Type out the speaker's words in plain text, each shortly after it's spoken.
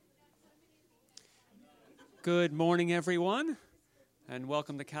Good morning, everyone, and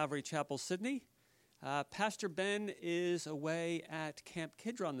welcome to Calvary Chapel, Sydney. Pastor Ben is away at Camp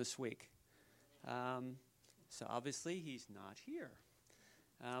Kidron this week, so obviously he's not here.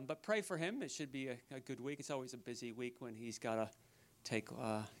 But pray for him. It should be a good week. It's always a busy week when he's got to take,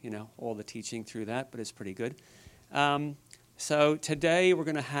 all the teaching through that, but it's pretty good. So today we're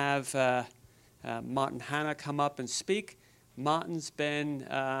going to have Martin Hanna come up and speak. Martin's been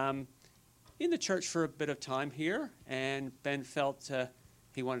in the church for a bit of time here, and Ben felt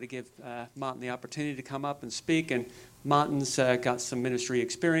he wanted to give Martin the opportunity to come up and speak. And Martin's got some ministry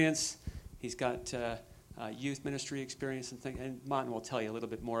experience. He's got youth ministry experience and things. And Martin will tell you a little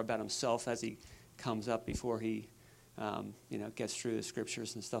bit more about himself as he comes up before he, gets through the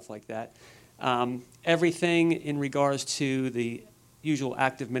scriptures and stuff like that. Everything in regards to the usual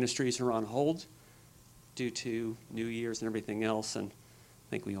active ministries are on hold due to New Year's and everything else, and I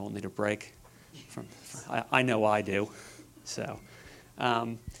think we all need a break. I know I do. So,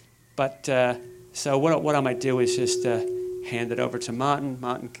 so what I might do is just hand it over to Martin.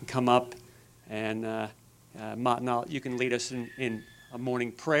 Martin can come up, and Martin, you can lead us in a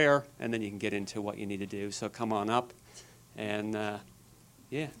morning prayer, and then you can get into what you need to do. So come on up, and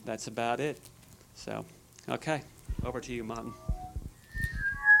that's about it. So, okay, over to you, Martin.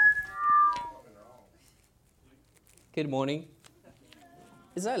 Good morning.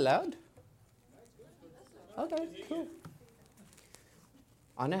 Is that loud? Okay, cool.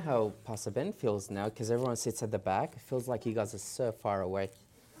 I know how Pastor Ben feels now because everyone sits at the back. It feels like you guys are so far away.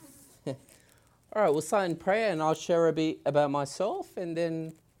 All right, we'll start in prayer and I'll share a bit about myself and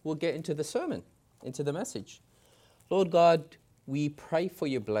then we'll get into the sermon, into the message. Lord God, we pray for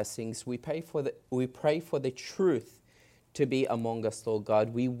your blessings. We pray for the truth to be among us, Lord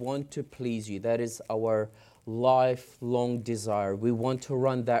God. We want to please you. That is our lifelong desire. We want to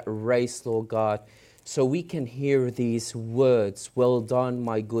run that race, Lord God, so we can hear these words, well done,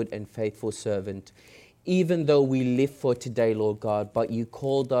 my good and faithful servant. Even though we live for today, Lord God, but you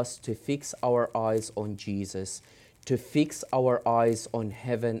called us to fix our eyes on Jesus, to fix our eyes on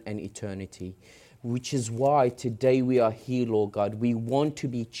heaven and eternity, which is why today we are here, Lord God. We want to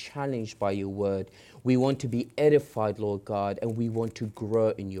be challenged by your word. We want to be edified, Lord God, and we want to grow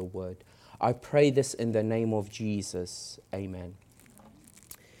in your word. I pray this in the name of Jesus. Amen.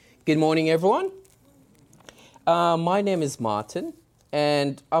 Good morning, everyone. My name is Martin,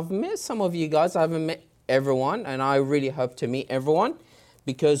 and I've met some of you guys. I haven't met everyone, and I really hope to meet everyone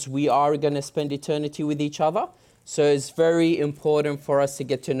because we are going to spend eternity with each other. So it's very important for us to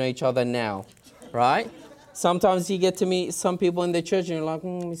get to know each other now, right? Sometimes you get to meet some people in the church, and you're like,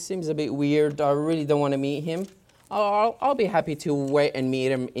 it seems a bit weird. I really don't want to meet him. I'll be happy to wait and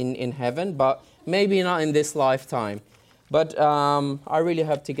meet him in heaven, but maybe not in this lifetime. But I really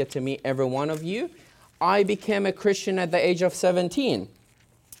hope to get to meet every one of you. I became a Christian at the age of 17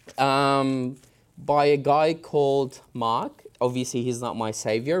 by a guy called Mark. Obviously, he's not my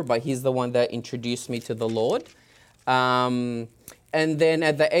savior, but he's the one that introduced me to the Lord. And then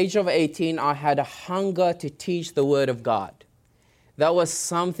at the age of 18, I had a hunger to teach the Word of God. That was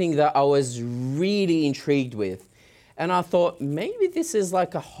something that I was really intrigued with. And I thought, maybe this is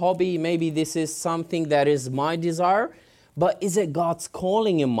like a hobby. Maybe this is something that is my desire. But is it God's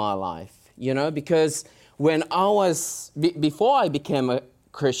calling in my life? Because when before I became a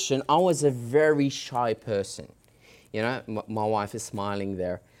Christian, I was a very shy person. My wife is smiling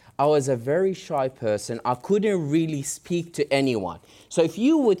there. I was a very shy person. I couldn't really speak to anyone. So if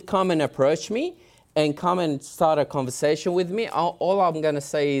you would come and approach me and come and start a conversation with me, all I'm going to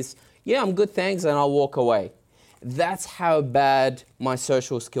say is, yeah, I'm good, thanks, and I'll walk away. That's how bad my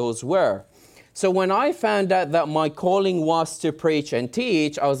social skills were. So when I found out that my calling was to preach and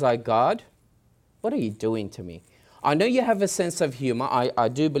teach, I was like, God, what are you doing to me? I know you have a sense of humor. I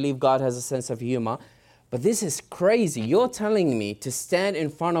do believe God has a sense of humor. But this is crazy. You're telling me to stand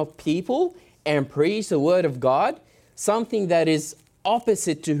in front of people and preach the word of God, something that is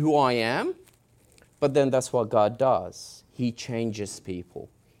opposite to who I am. But then that's what God does. He changes people,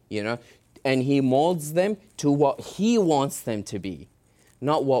 and he molds them to what he wants them to be,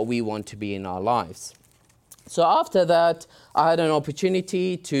 not what we want to be in our lives. So after that, I had an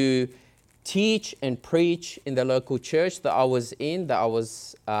opportunity to teach and preach in the local church that I was in, that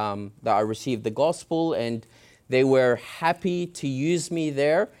I received the gospel, and they were happy to use me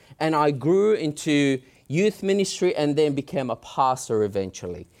there. And I grew into youth ministry and then became a pastor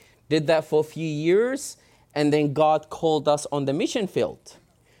eventually. Did that for a few years, and then God called us on the mission field.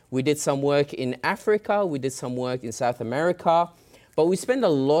 We did some work in Africa, we did some work in South America, but we spent a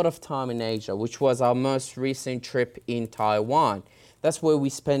lot of time in Asia, which was our most recent trip in Taiwan. That's where we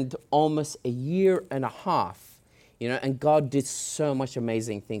spent almost a year and a half, and God did so much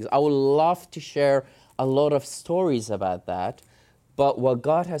amazing things. I would love to share a lot of stories about that, but what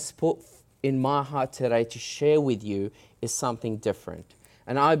God has put in my heart today to share with you is something different.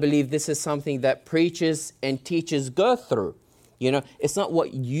 And I believe this is something that preachers and teachers go through. It's not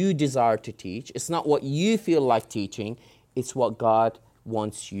what you desire to teach. It's not what you feel like teaching. It's what God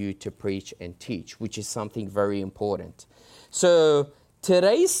wants you to preach and teach, which is something very important. So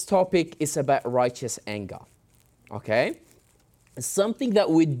today's topic is about righteous anger, okay? Something that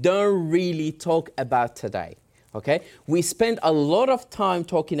we don't really talk about today, okay? We spend a lot of time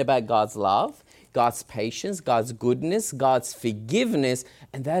talking about God's love, God's patience, God's goodness, God's forgiveness,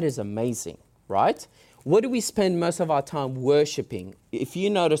 and that is amazing, right? What do we spend most of our time worshiping? If you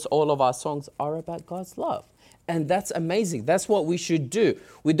notice, all of our songs are about God's love. And that's amazing. That's what we should do.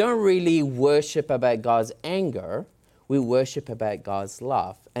 We don't really worship about God's anger. We worship about God's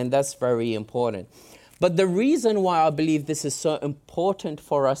love. And that's very important. But the reason why I believe this is so important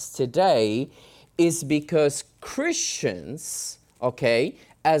for us today is because Christians, okay,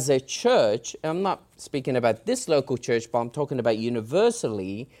 as a church, I'm not speaking about this local church, but I'm talking about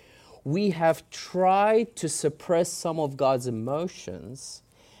universally, we have tried to suppress some of God's emotions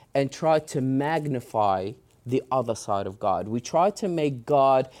and try to magnify the other side of God. We try to make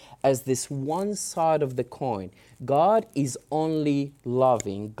God as this one side of the coin. God is only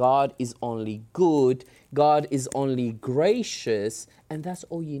loving. God is only good. God is only gracious. And that's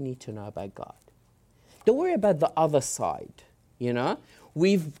all you need to know about God. Don't worry about the other side,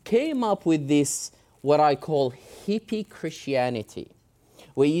 We've came up with this, what I call hippie Christianity,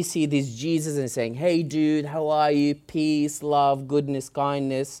 where you see this Jesus and saying, hey dude, how are you? Peace, love, goodness,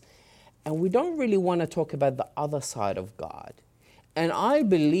 kindness. And we don't really want to talk about the other side of God. And I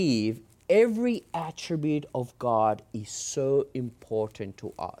believe every attribute of God is so important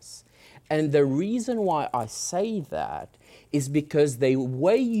to us. And the reason why I say that is because the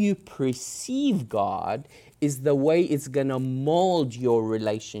way you perceive God is the way it's going to mold your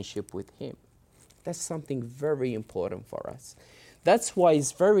relationship with Him. That's something very important for us. That's why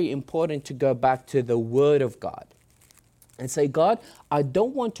it's very important to go back to the Word of God and say, God, I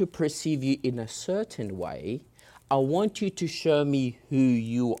don't want to perceive you in a certain way. I want you to show me who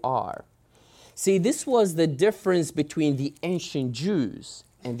you are. See, this was the difference between the ancient Jews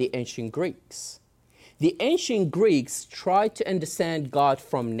and the ancient Greeks. The ancient Greeks tried to understand God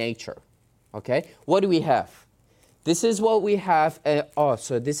from nature. Okay, what do we have? This is what we have.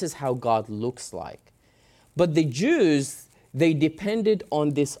 So this is how God looks like. But the Jews, they depended on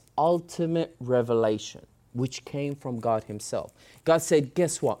this ultimate revelation, which came from God Himself. God said,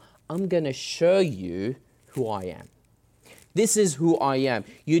 guess what? I'm going to show you who I am. This is who I am.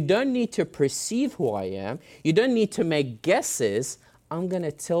 You don't need to perceive who I am. You don't need to make guesses. I'm going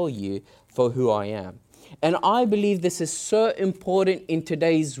to tell you for who I am. And I believe this is so important in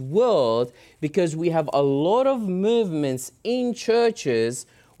today's world because we have a lot of movements in churches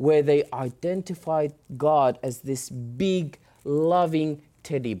where they identify God as this big, loving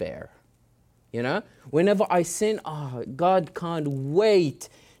teddy bear. Whenever I sin, God can't wait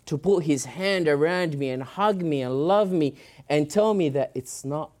to put His hand around me and hug me and love me and tell me that it's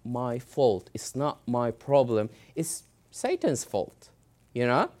not my fault. It's not my problem. It's Satan's fault.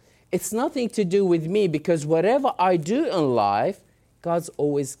 It's nothing to do with me because whatever I do in life, God's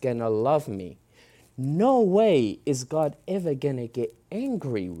always going to love me. No way is God ever going to get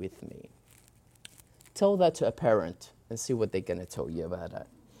angry with me. Tell that to a parent and see what they're going to tell you about that.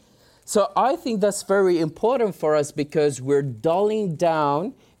 So I think that's very important for us because we're dulling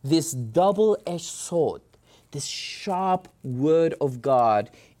down this double-edged sword, this sharp word of God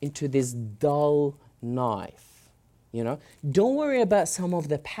into this dull knife. Don't worry about some of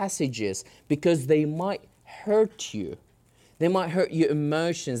the passages because they might hurt you. They might hurt your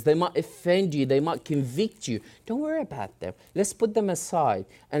emotions. They might offend you. They might convict you. Don't worry about them. Let's put them aside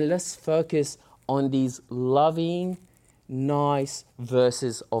and let's focus on these loving, nice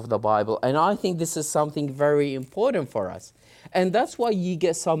verses of the Bible. And I think this is something very important for us. And that's why you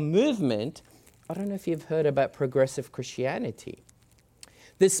get some movement. I don't know if you've heard about progressive Christianity.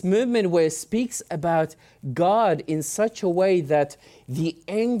 This movement where it speaks about God in such a way that the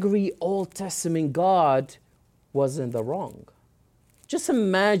angry Old Testament God was in the wrong. Just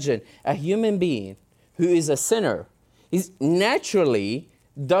imagine a human being who is a sinner, is naturally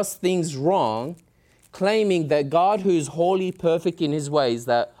does things wrong, claiming that God who is holy, perfect in His ways,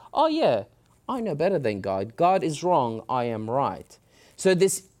 that, oh yeah, I know better than God. God is wrong, I am right. So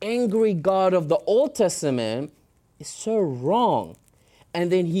this angry God of the Old Testament is so wrong.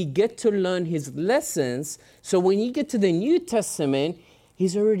 and then he get to learn his lessons. So when you get to the New Testament, he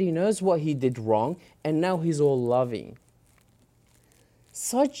already knows what he did wrong, and now he's all loving.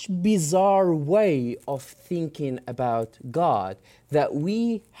 Such bizarre way of thinking about God that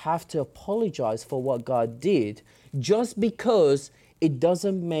we have to apologize for what God did just because it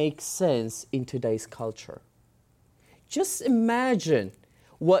doesn't make sense in today's culture. Just imagine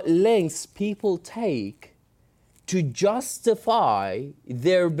what lengths people take to justify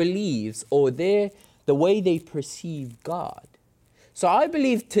their beliefs or the way they perceive God. So I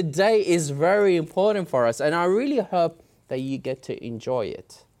believe today is very important for us, and I really hope that you get to enjoy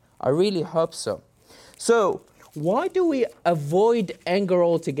it. I really hope so. So why do we avoid anger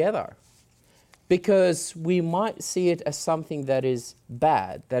altogether? Because we might see it as something that is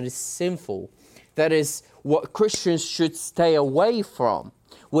bad, that is sinful, that is what Christians should stay away from.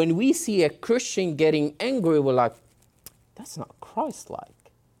 When we see a Christian getting angry, we're like, that's not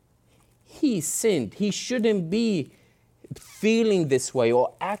Christ-like. He sinned. He shouldn't be feeling this way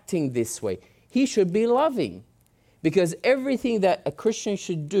or acting this way. He should be loving. Because everything that a Christian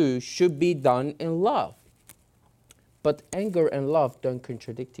should do should be done in love. But anger and love don't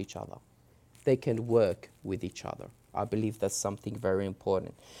contradict each other. They can work with each other. I believe that's something very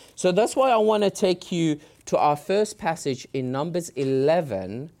important. So that's why I want to take you to our first passage in Numbers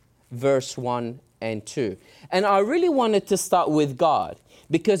 11, verse 1 and 2. And I really wanted to start with God.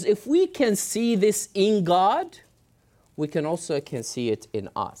 Because if we can see this in God, we can see it in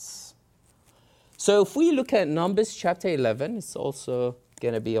us. So if we look at Numbers chapter 11, it's also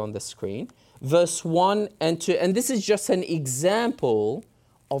going to be on the screen, verse 1 and 2. And this is just an example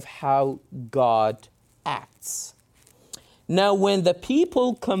of how God acts. Now, when the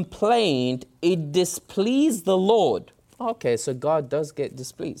people complained, it displeased the Lord. Okay, so God does get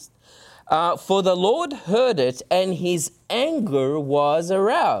displeased. For the Lord heard it, and his anger was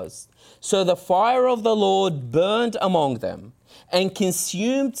aroused. So the fire of the Lord burned among them, and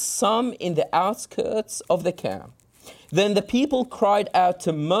consumed some in the outskirts of the camp. Then the people cried out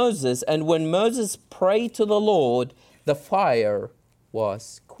to Moses, and when Moses prayed to the Lord, the fire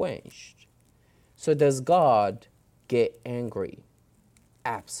was quenched. So does God get angry?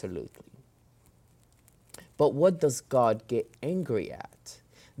 Absolutely. But what does God get angry at?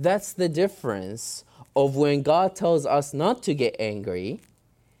 That's the difference of when God tells us not to get angry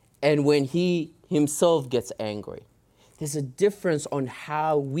and when he himself gets angry. There's a difference on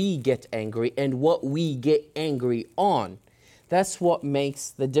how we get angry and what we get angry on. That's what makes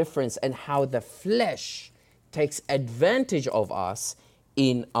the difference, and how the flesh takes advantage of us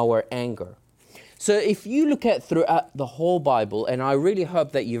in our anger. So if you look at throughout the whole Bible, and I really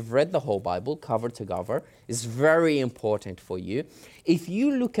hope that you've read the whole Bible cover to cover, it's very important for you. If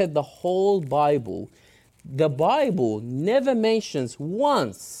you look at the whole Bible, the Bible never mentions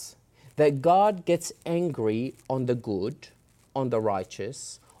once that God gets angry on the good, on the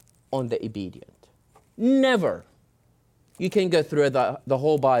righteous, on the obedient. Never. You can go through the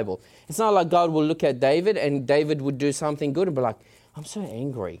whole Bible. It's not like God will look at David and David would do something good and be like, I'm so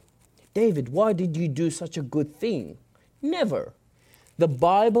angry. David, why did you do such a good thing? Never. The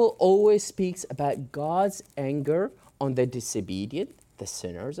Bible always speaks about God's anger on the disobedient, the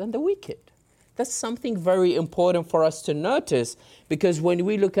sinners, and the wicked. That's something very important for us to notice, because when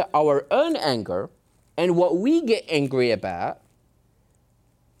we look at our own anger and what we get angry about,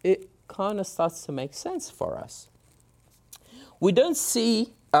 it kind of starts to make sense for us. We don't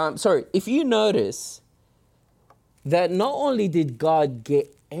see, if you notice that not only did God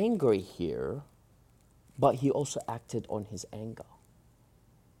get angry here, but he also acted on his anger.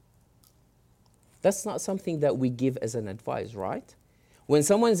 That's not something that we give as an advice, right? When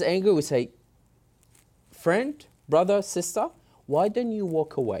someone's angry, we say, friend, brother, sister, why don't you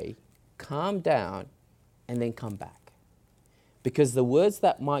walk away, calm down, and then come back? Because the words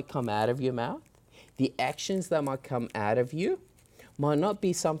that might come out of your mouth, the actions that might come out of you, might not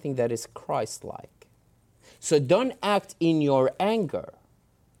be something that is Christ-like. So don't act in your anger.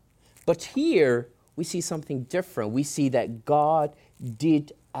 But here, we see something different. We see that God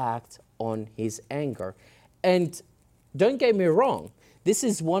did act on his anger. And don't get me wrong, this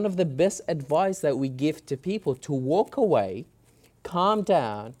is one of the best advice that we give to people, to walk away, calm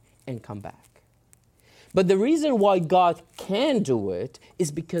down, and come back. But the reason why God can do it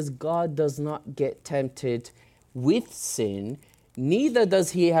is because God does not get tempted with sin. Neither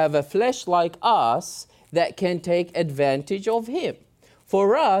does he have a flesh like us that can take advantage of him.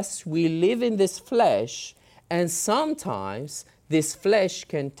 For us, we live in this flesh, and sometimes this flesh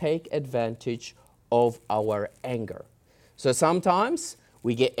can take advantage of our anger. So sometimes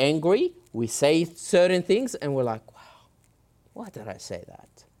we get angry, we say certain things, and we're like, wow, Why did I say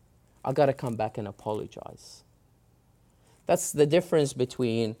that? I got to come back and apologize. That's the difference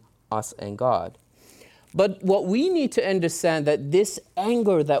between us and God. But what we need to understand that this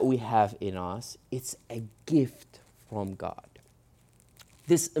anger that we have in us, it's a gift from God.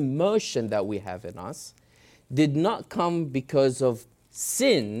 This emotion that we have in us did not come because of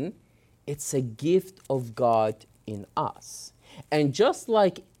sin. It's a gift of God in us. And just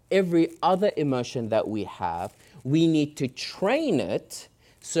like every other emotion that we have, we need to train it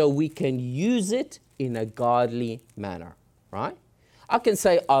so we can use it in a godly manner, right? I can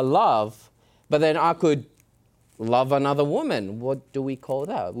say I love, but then I could love another woman. What do we call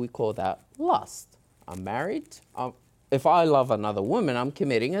that? We call that lust. I'm married. If I love another woman, I'm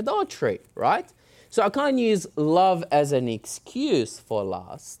committing adultery, right? So I can't use love as an excuse for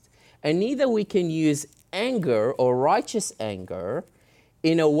lust. And neither we can use anger or righteous anger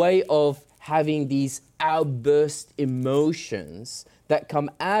in a way of having these outburst emotions that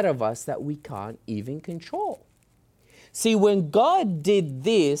come out of us that we can't even control. See, when God did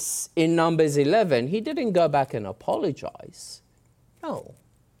this in Numbers 11, he didn't go back and apologize. No.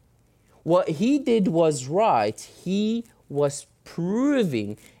 What he did was right. He was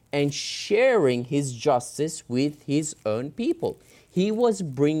proving and sharing his justice with his own people. He was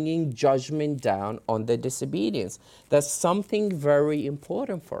bringing judgment down on the disobedience. That's something very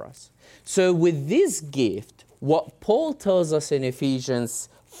important for us. So with this gift, what Paul tells us in Ephesians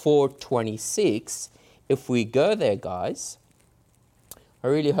 4:26, if we go there, guys, I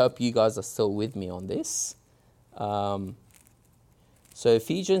really hope you guys are still with me on this. So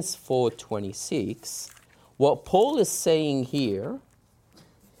Ephesians 4:26, what Paul is saying here,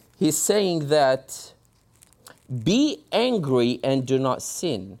 he's saying that be angry and do not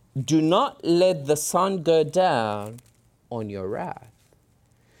sin. Do not let the sun go down on your wrath.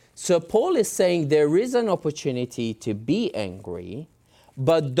 So Paul is saying there is an opportunity to be angry,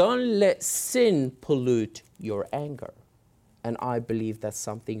 but don't let sin pollute your anger. And I believe that's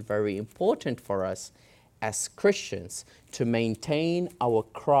something very important for us as Christians to maintain our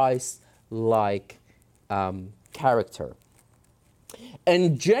Christ-like character.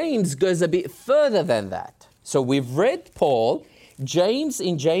 And James goes a bit further than that. So we've read Paul, James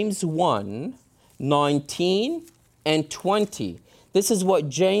in James 1:19 and 20. This is what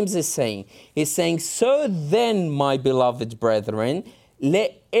James is saying. He's saying, so then, my beloved brethren,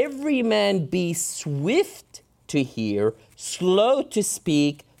 let every man be swift to hear, slow to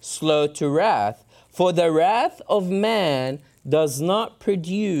speak, slow to wrath. For the wrath of man does not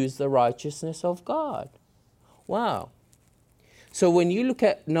produce the righteousness of God. Wow. So when you look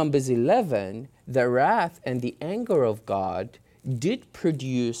at Numbers 11, the wrath and the anger of God did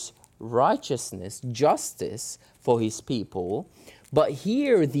produce righteousness, justice for his people. But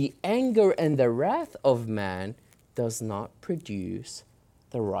here, the anger and the wrath of man does not produce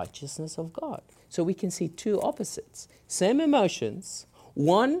the righteousness of God. So we can see two opposites. Same emotions.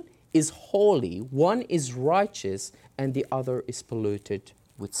 One is holy, one is righteous, and the other is polluted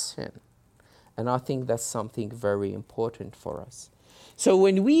with sin. And I think that's something very important for us. So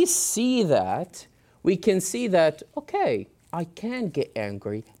when we see that, we can see that, okay, I can get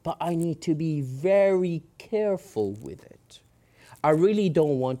angry, but I need to be very careful with it. I really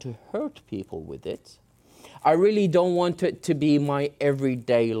don't want to hurt people with it. I really don't want it to be my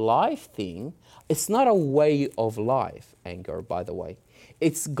everyday life thing. It's not a way of life, anger, by the way.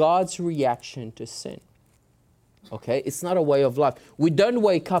 It's God's reaction to sin. Okay? It's not a way of life. We don't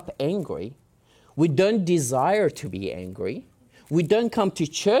wake up angry. We don't desire to be angry. We don't come to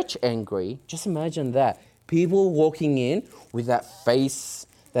church angry. Just imagine that. People walking in with that face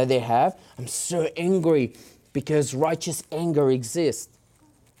that they have. I'm so angry because righteous anger exists.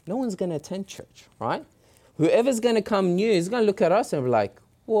 No one's going to attend church, right? Whoever's going to come new is going to look at us and be like,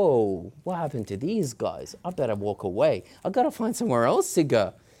 whoa, what happened to these guys? I better walk away. I got to find somewhere else to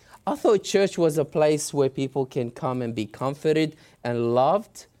go. I thought church was a place where people can come and be comforted and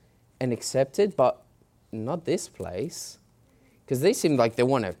loved and accepted, but not this place. Because they seem like they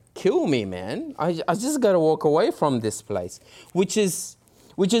want to kill me, man. I just got to walk away from this place, which is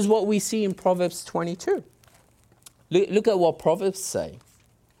what we see in Proverbs 22. Look at what Proverbs say.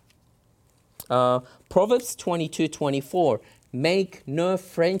 Proverbs 22:24. Make no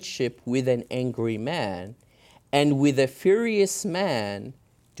friendship with an angry man, and with a furious man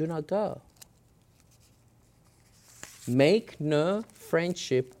do not go. Make no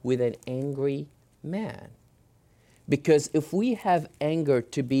friendship with an angry man. Because if we have anger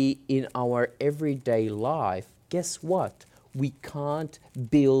to be in our everyday life, guess what? We can't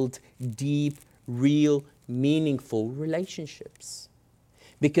build deep, real, meaningful relationships.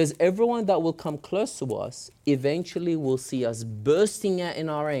 Because everyone that will come close to us eventually will see us bursting out in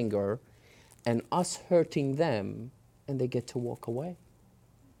our anger and us hurting them, and they get to walk away.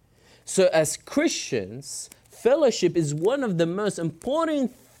 So as Christians, fellowship is one of the most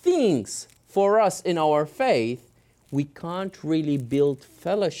important things for us in our faith. We can't really build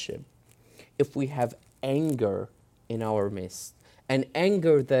fellowship if we have anger in our midst, an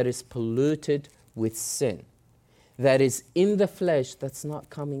anger that is polluted with sin, that is in the flesh, that's not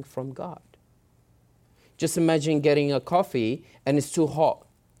coming from God. Just imagine getting a coffee and it's too hot.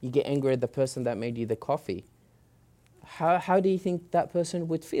 You get angry at the person that made you the coffee. How do you think that person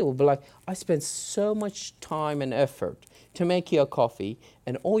would feel? But like, I spent so much time and effort to make you a coffee,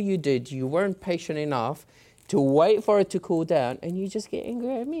 and all you did, you weren't patient enough to wait for it to cool down, and you just get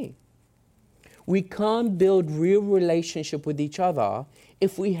angry at me. We can't build real relationship with each other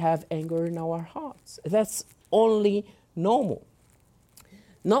if we have anger in our hearts. That's only normal.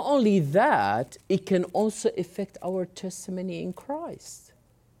 Not only that, it can also affect our testimony in Christ.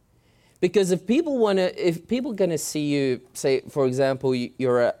 Because if people gonna see you, say, for example,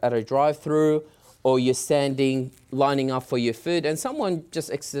 you're at a drive-through, or you're standing, lining up for your food, and someone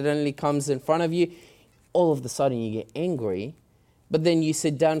just accidentally comes in front of you, all of a sudden you get angry. But then you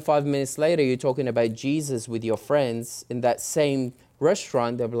sit down 5 minutes later, you're talking about Jesus with your friends in that same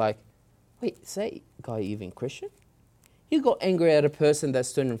restaurant. They'll be like, wait, is that guy even Christian? You got angry at a person that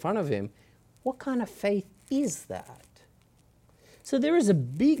stood in front of him. What kind of faith is that? So there is a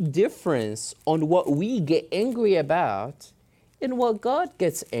big difference on what we get angry about and what God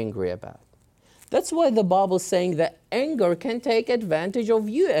gets angry about. That's why the Bible's saying that anger can take advantage of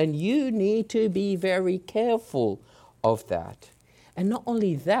you, and you need to be very careful of that. And not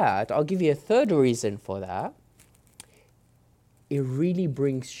only that, I'll give you a third reason for that. It really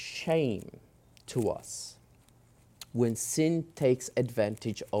brings shame to us when sin takes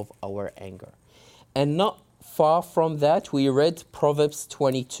advantage of our anger. And not far from that, we read Proverbs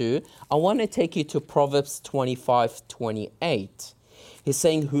 22. I want to take you to Proverbs 25:28. He's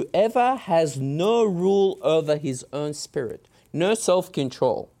saying, whoever has no rule over his own spirit, no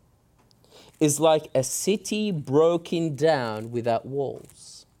self-control, is like a city broken down without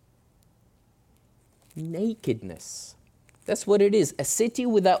walls. Nakedness. That's what it is. A city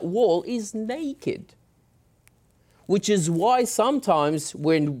without wall is naked. Which is why sometimes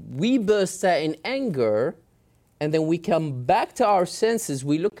when we burst out in anger and then we come back to our senses,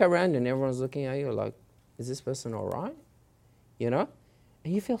 we look around and everyone's looking at you like, is this person all right? You know?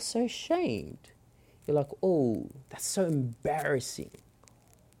 And you feel so ashamed. You're like, oh, that's so embarrassing.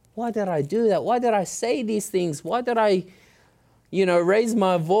 Why did I do that? Why did I say these things? Why did I, raise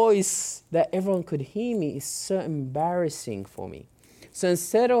my voice that everyone could hear me? It's so embarrassing for me. So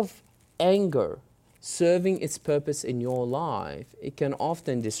instead of anger serving its purpose in your life, it can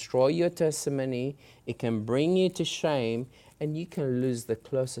often destroy your testimony, it can bring you to shame, and you can lose the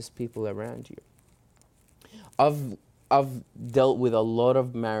closest people around you. I've dealt with a lot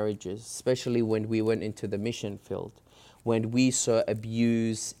of marriages, especially when we went into the mission field, when we saw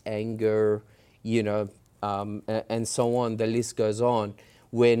abuse, anger, and so on, the list goes on.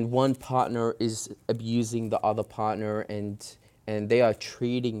 When one partner is abusing the other partner and they are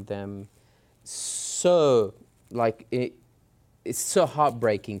treating them so, it's so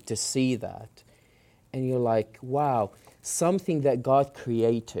heartbreaking to see that. And you're like, wow, something that God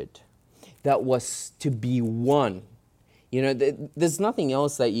created that was to be one. There's nothing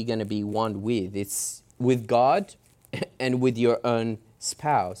else that you're going to be one with. It's with God and with your own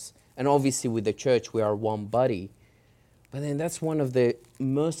spouse. And obviously with the church, we are one body. But then that's one of the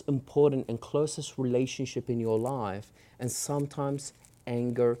most important and closest relationship in your life. And sometimes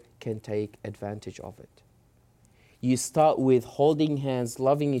anger can take advantage of it. You start with holding hands,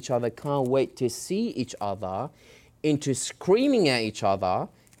 loving each other, can't wait to see each other, into screaming at each other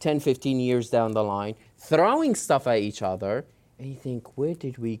 10, 15 years down the line, throwing stuff at each other, and you think, where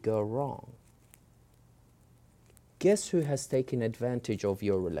did we go wrong? Guess who has taken advantage of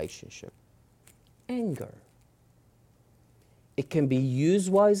your relationship? Anger. It can be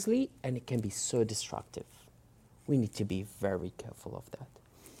used wisely, and it can be so destructive. We need to be very careful of that.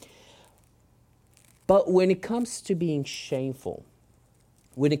 But when it comes to being shameful,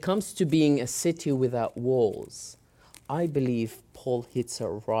 when it comes to being a city without walls, I believe Paul hits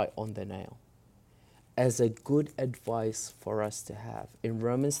it right on the nail as a good advice for us to have. In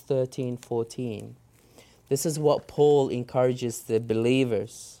Romans 13:14, this is what Paul encourages the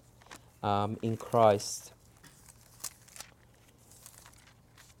believers in Christ.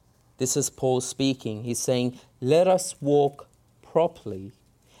 This is Paul speaking. He's saying, let us walk properly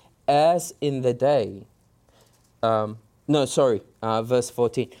as in the day. verse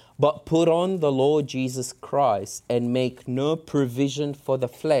 14. But put on the Lord Jesus Christ and make no provision for the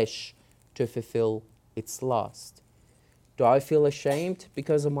flesh to fulfill its lust. Do I feel ashamed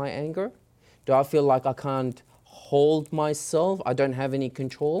because of my anger? Do I feel like I can't hold myself? I don't have any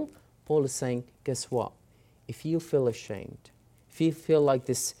control? Paul is saying, guess what? If you feel ashamed, if you feel like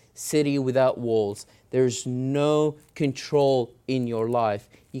this city without walls, there's no control in your life,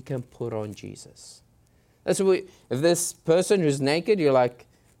 you can put on Jesus. That's what if this person who's naked, you're like,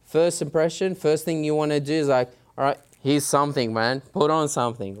 first impression, first thing you want to do is like, all right, here's something, man. Put on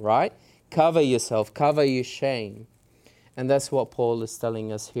something, right? Cover yourself, cover your shame. And that's what Paul is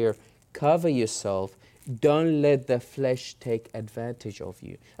telling us here. Cover yourself. Don't let the flesh take advantage of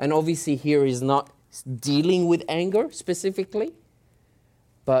you. And obviously here he's not dealing with anger specifically,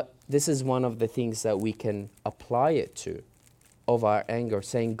 but this is one of the things that we can apply it to, of our anger.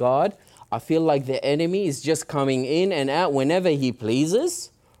 Saying, God, I feel like the enemy is just coming in and out whenever he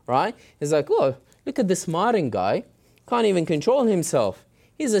pleases, right? He's like, oh, look at this Martin guy. Can't even control himself.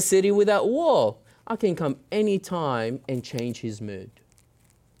 He's a city without wall. I can come anytime and change his mood.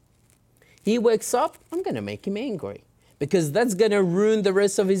 He wakes up, I'm going to make him angry because that's going to ruin the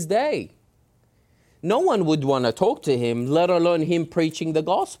rest of his day. No one would want to talk to him, let alone him preaching the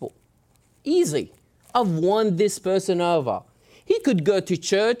gospel. Easy. I've won this person over. He could go to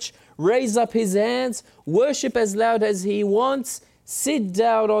church, raise up his hands, worship as loud as he wants, sit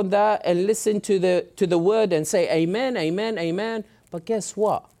down on that and listen to the word and say amen, amen, amen. But guess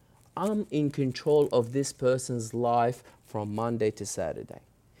what? I'm in control of this person's life from Monday to Saturday.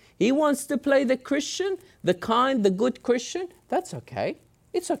 He wants to play the Christian, the kind, the good Christian. That's okay.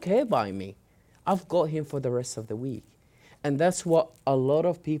 It's okay by me. I've got him for the rest of the week. And that's what a lot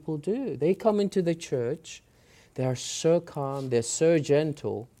of people do. They come into the church. They are so calm. They're so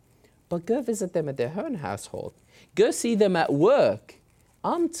gentle. But go visit them at their own household. Go see them at work.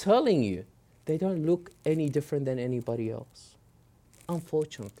 I'm telling you, they don't look any different than anybody else.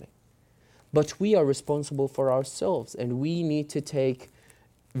 Unfortunately. But we are responsible for ourselves. And we need to take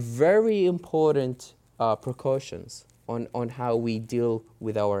very important precautions on how we deal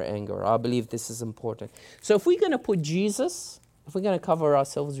with our anger. I believe this is important. So if we're going to put Jesus, if we're going to cover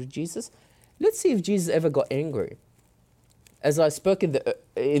ourselves with Jesus, let's see if Jesus ever got angry. As I spoke in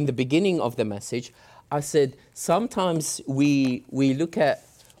the beginning of the message, I said sometimes we look at,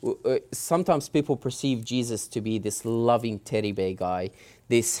 sometimes people perceive Jesus to be this loving teddy bear guy,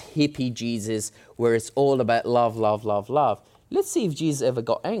 this hippie Jesus where it's all about love, love, love, love. Let's see if Jesus ever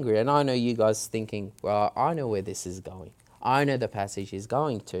got angry. And I know you guys thinking, well, I know where this is going. I know the passage is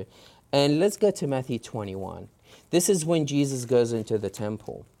going to. And let's go to Matthew 21. This is when Jesus goes into the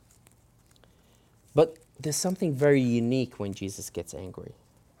temple. But there's something very unique when Jesus gets angry.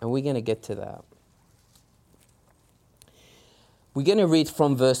 And we're going to get to that. We're going to read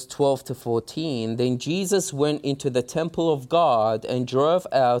from verse 12 to 14. Then Jesus went into the temple of God and drove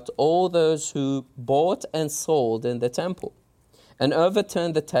out all those who bought and sold in the temple, and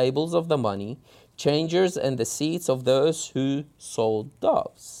overturned the tables of the money changers and the seats of those who sold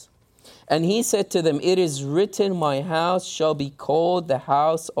doves. And he said to them, it is written, my house shall be called the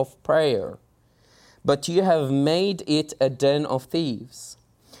house of prayer, but you have made it a den of thieves.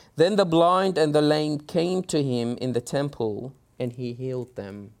 Then the blind and the lame came to him in the temple, and he healed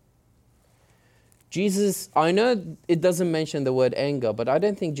them. Jesus, I know it doesn't mention the word anger, but I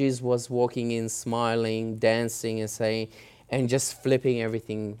don't think Jesus was walking in, smiling, dancing, and saying, and just flipping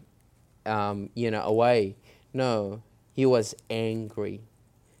everything, away. No, he was angry.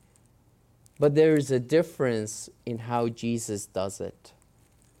 But there is a difference in how Jesus does it.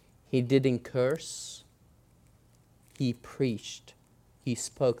 He didn't curse. He preached. He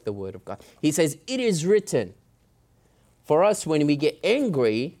spoke the word of God. He says, it is written. For us, when we get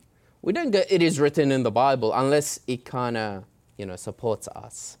angry, we don't go, it is written in the Bible, unless it kind of, supports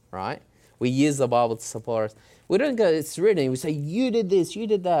us, right? We use the Bible to support us. We don't go, it's written. We say, you did this, you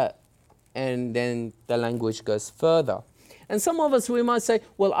did that. And then the language goes further. And some of us, we might say,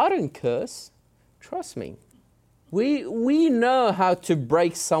 well, I don't curse. Trust me. We know how to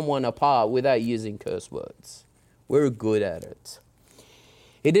break someone apart without using curse words. We're good at it.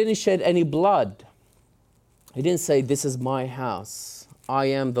 He didn't shed any blood. He didn't say, this is my house. I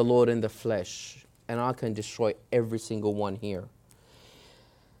am the Lord in the flesh, and I can destroy every single one here.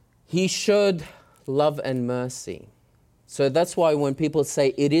 He showed love and mercy. So that's why when people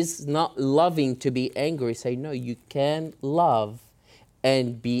say it is not loving to be angry, say, no, you can love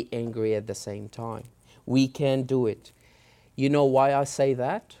and be angry at the same time. We can do it. You know why I say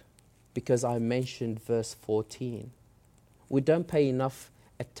that? Because I mentioned verse 14. We don't pay enough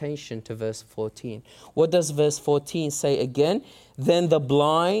attention to verse 14. What does verse 14 say again? Then the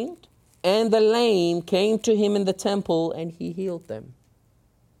blind and the lame came to him in the temple, and he healed them.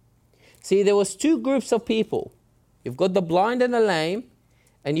 See, there was two groups of people. You've got the blind and the lame,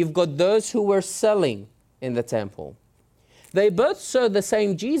 and you've got those who were selling in the temple. They both saw the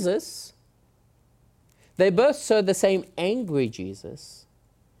same Jesus. They both saw the same angry Jesus.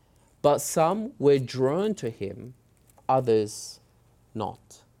 But some were drawn to him, others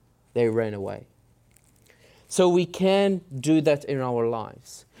not. They ran away. So we can do that in our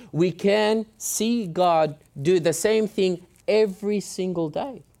lives. We can see God do the same thing every single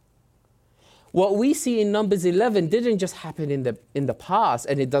day. What we see in Numbers 11 didn't just happen in the past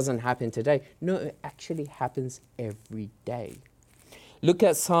and it doesn't happen today. No, it actually happens every day. Look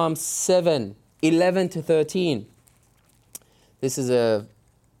at Psalm 7, 11 to 13. This is a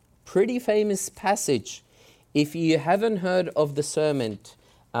pretty famous passage. If you haven't heard of the sermon,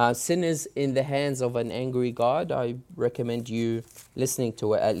 Sinners in the Hands of an Angry God, I recommend you listening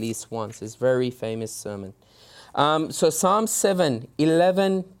to it at least once. It's a very famous sermon. So Psalm 7,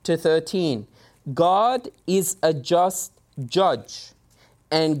 11 to 13. God is a just judge,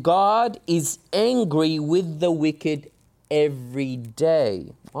 and God is angry with the wicked every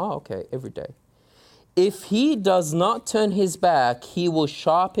day. Oh, okay, every day. If he does not turn his back, he will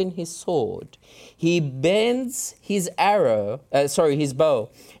sharpen his sword. He bends his bow,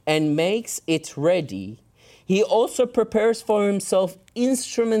 and makes it ready. He also prepares for himself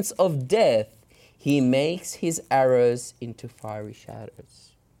instruments of death. He makes his arrows into fiery shafts.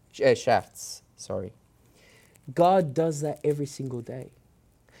 God does that every single day.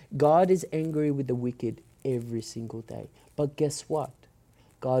 God is angry with the wicked every single day. But guess what?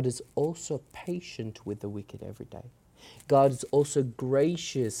 God is also patient with the wicked every day. God is also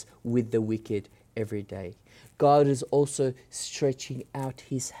gracious with the wicked every day. God is also stretching out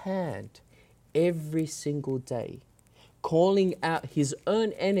his hand every single day, calling out his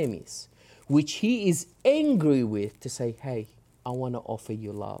own enemies, which he is angry with, to say, hey, I want to offer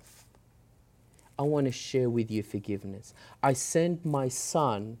you love. I want to share with you forgiveness. I sent my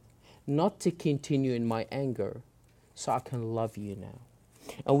son not to continue in my anger, so I can love you now.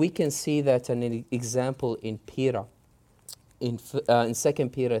 And we can see that an example in Peter, in 2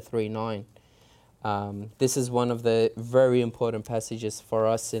 Peter 3:9. This is one of the very important passages for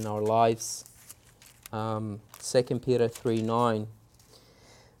us in our lives. 2 Peter 3:9.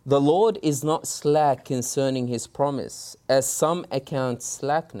 The Lord is not slack concerning his promise, as some account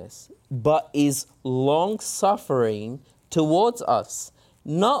slackness, but is long-suffering towards us,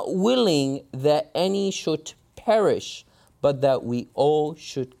 not willing that any should perish, but that we all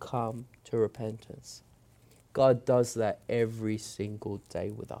should come to repentance. God does that every single day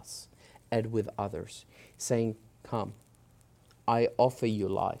with us and with others, saying, come, I offer you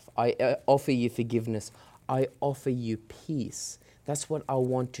life. I offer you forgiveness. I offer you peace. That's what I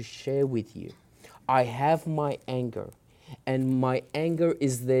want to share with you. I have my anger, and my anger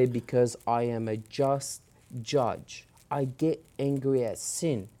is there because I am a just judge. I get angry at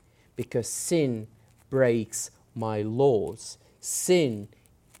sin because sin breaks my laws. Sin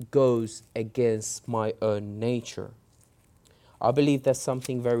goes against my own nature. I believe that's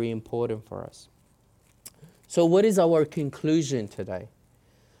something very important for us. So what is our conclusion today?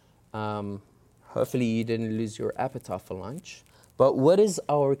 Hopefully you didn't lose your appetite for lunch. But what is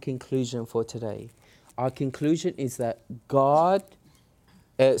our conclusion for today? Our conclusion is that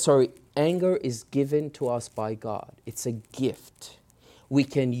anger is given to us by God. It's a gift. We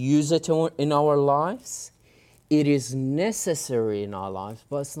can use it in our lives. It is necessary in our lives,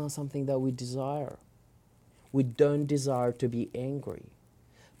 but it's not something that we desire. We don't desire to be angry.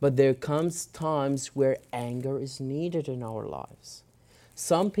 But there comes times where anger is needed in our lives.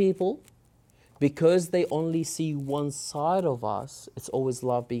 Some people, because they only see one side of us, it's always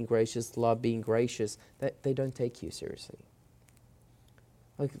love being gracious, that they don't take you seriously.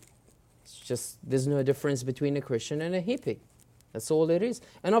 Like, it's just, there's no difference between a Christian and a hippie. That's all it is.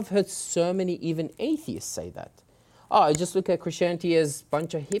 And I've heard so many even atheists say that. Oh, I just look at Christianity as a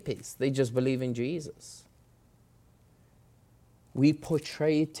bunch of hippies. They just believe in Jesus. We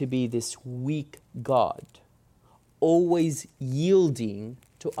portray it to be this weak God, always yielding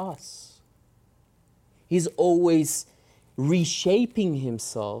to us. He's always reshaping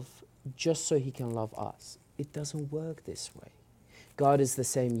himself just so he can love us. It doesn't work this way. God is the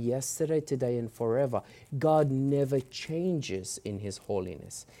same yesterday, today, and forever. God never changes in his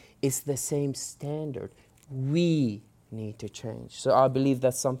holiness. It's the same standard. We need to change. So I believe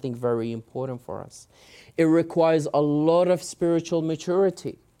that's something very important for us. It requires a lot of spiritual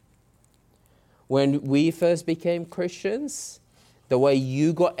maturity. When we first became Christians, The way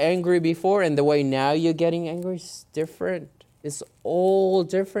you got angry before and the way now you're getting angry is different. It's all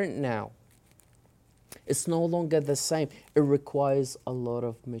different now. It's no longer the same. It requires a lot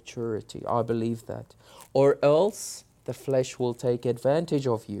of maturity. I believe that. Or else the flesh will take advantage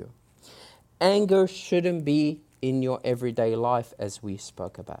of you. Anger shouldn't be in your everyday life, as we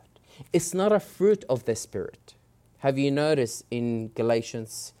spoke about. It's not a fruit of the Spirit. Have you noticed in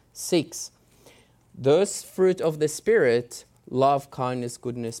Galatians 6, those fruit of the Spirit, love, kindness,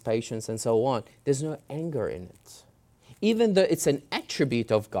 goodness, patience, and so on, there's no anger in it. Even though it's an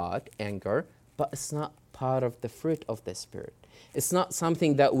attribute of God, anger, but it's not part of the fruit of the Spirit. It's not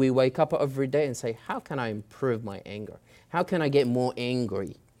something that we wake up every day and say, how can I improve my anger? How can I get more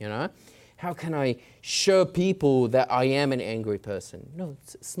angry? How can I show people that I am an angry person? No,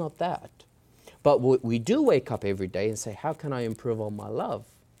 it's not that. But we do wake up every day and say, how can I improve on my love?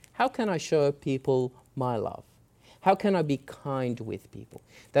 How can I show people my love? How can I be kind with people?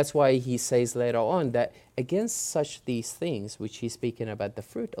 That's why he says later on that against such these things, which he's speaking about the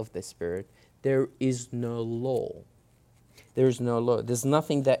fruit of the Spirit, there is no law. There is no law. There's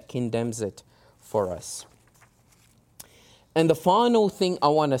nothing that condemns it for us. And the final thing I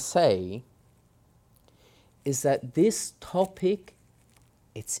want to say is that this topic,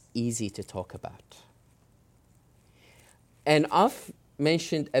 it's easy to talk about. And I've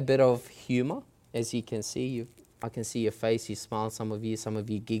mentioned a bit of humor. As you can see, I can see your face, you smiled, some of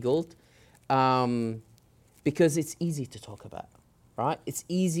you giggled. Because it's easy to talk about, right? It's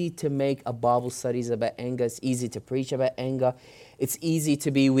easy to make a Bible studies about anger. It's easy to preach about anger. It's easy to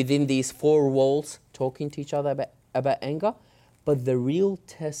be within these four walls talking to each other about anger. But the real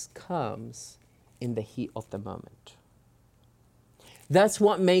test comes in the heat of the moment. That's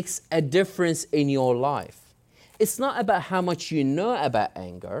what makes a difference in your life. It's not about how much you know about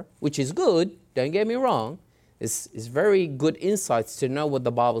anger, which is good, don't get me wrong. It's very good insights to know what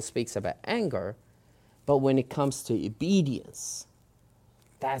the Bible speaks about anger. But when it comes to obedience,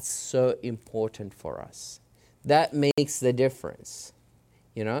 that's so important for us. That makes the difference.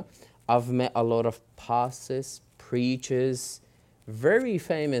 I've met a lot of pastors, preachers, very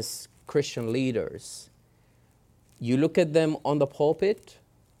famous Christian leaders. You look at them on the pulpit,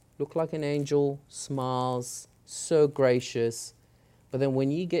 look like an angel, smiles, so gracious. But then when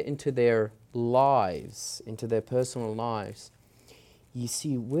you get into their lives, into their personal lives, you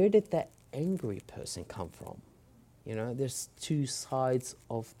see, where did that angry person come from? There's two sides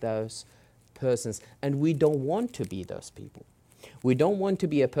of those persons. And we don't want to be those people. We don't want to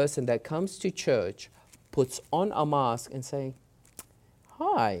be a person that comes to church, puts on a mask and say,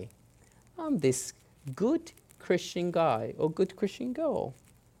 hi, I'm this good Christian guy or good Christian girl.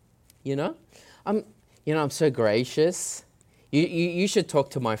 I'm so gracious. You should talk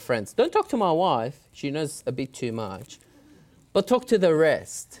to my friends. Don't talk to my wife. She knows a bit too much. But talk to the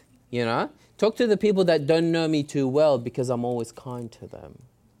rest, Talk to the people that don't know me too well because I'm always kind to them.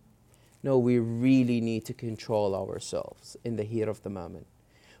 No, we really need to control ourselves in the heat of the moment.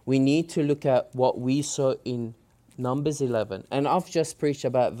 We need to look at what we saw in Numbers 11. And I've just preached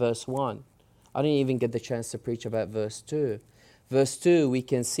about verse 1. I didn't even get the chance to preach about verse 2. Verse 2, we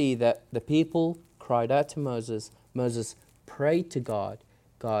can see that the people cried out to Moses. Moses prayed to God.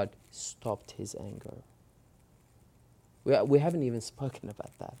 God stopped his anger. We haven't even spoken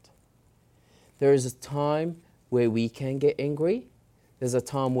about that. There is a time where we can get angry. There's a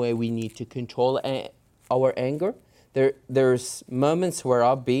time where we need to control our anger. There's moments where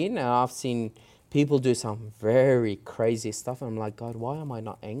I've been and I've seen people do some very crazy stuff. And I'm like, God, why am I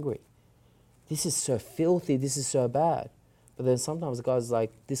not angry? This is so filthy. This is so bad. But then sometimes God's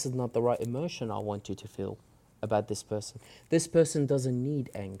like, this is not the right emotion I want you to feel about this person. This person doesn't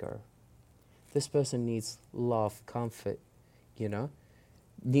need anger. This person needs love, comfort,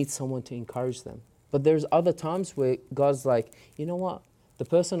 needs someone to encourage them. But there's other times where God's like, you know what? The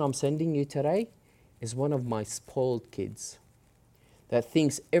person I'm sending you today is one of my spoiled kids that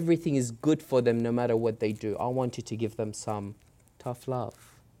thinks everything is good for them no matter what they do. I want you to give them some tough love.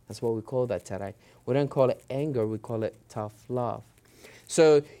 That's what we call that today. We don't call it anger, we call it tough love.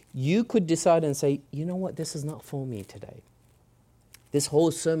 So you could decide and say, you know what, this is not for me today. This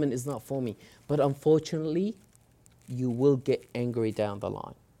whole sermon is not for me. But unfortunately, you will get angry down the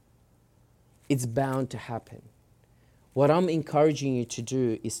line. It's bound to happen. What I'm encouraging you to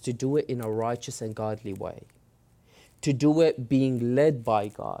do is to do it in a righteous and godly way. To do it being led by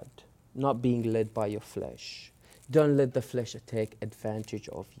God, not being led by your flesh. Don't let the flesh take advantage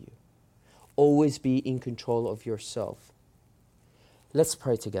of you. Always be in control of yourself. Let's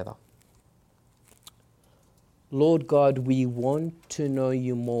pray together. Lord God, we want to know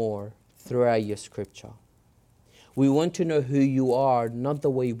you more throughout your scripture. We want to know who you are, not the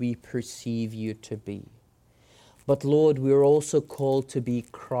way we perceive you to be. But Lord, we're also called to be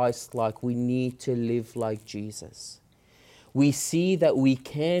Christ-like. We need to live like Jesus. We see that we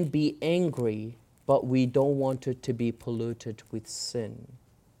can be angry, but we don't want it to be polluted with sin.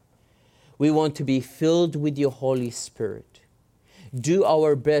 We want to be filled with your Holy Spirit. Do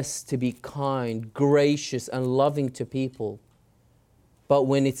our best to be kind, gracious, and loving to people. But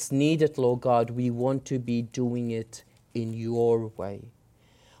when it's needed, Lord God, we want to be doing it in your way.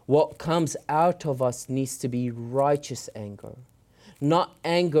 What comes out of us needs to be righteous anger, not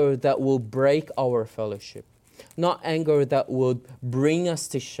anger that will break our fellowship, not anger that would bring us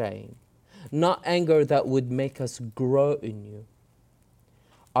to shame, not anger that would make us grow in you.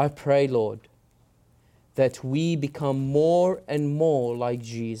 I pray, Lord, that we become more and more like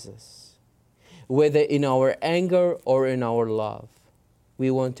Jesus, whether in our anger or in our love. We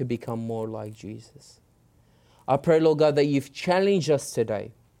want to become more like Jesus. I pray, Lord God, that you've challenged us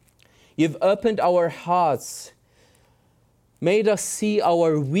today. You've opened our hearts, made us see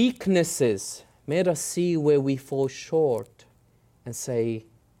our weaknesses, made us see where we fall short and say,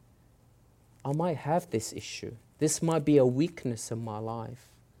 I might have this issue. This might be a weakness in my life.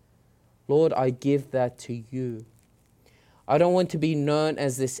 Lord, I give that to you. I don't want to be known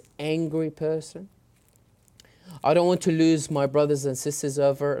as this angry person. I don't want to lose my brothers and sisters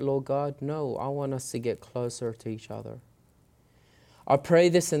over it, Lord God. No, I want us to get closer to each other. I pray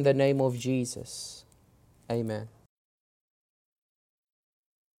this in the name of Jesus. Amen.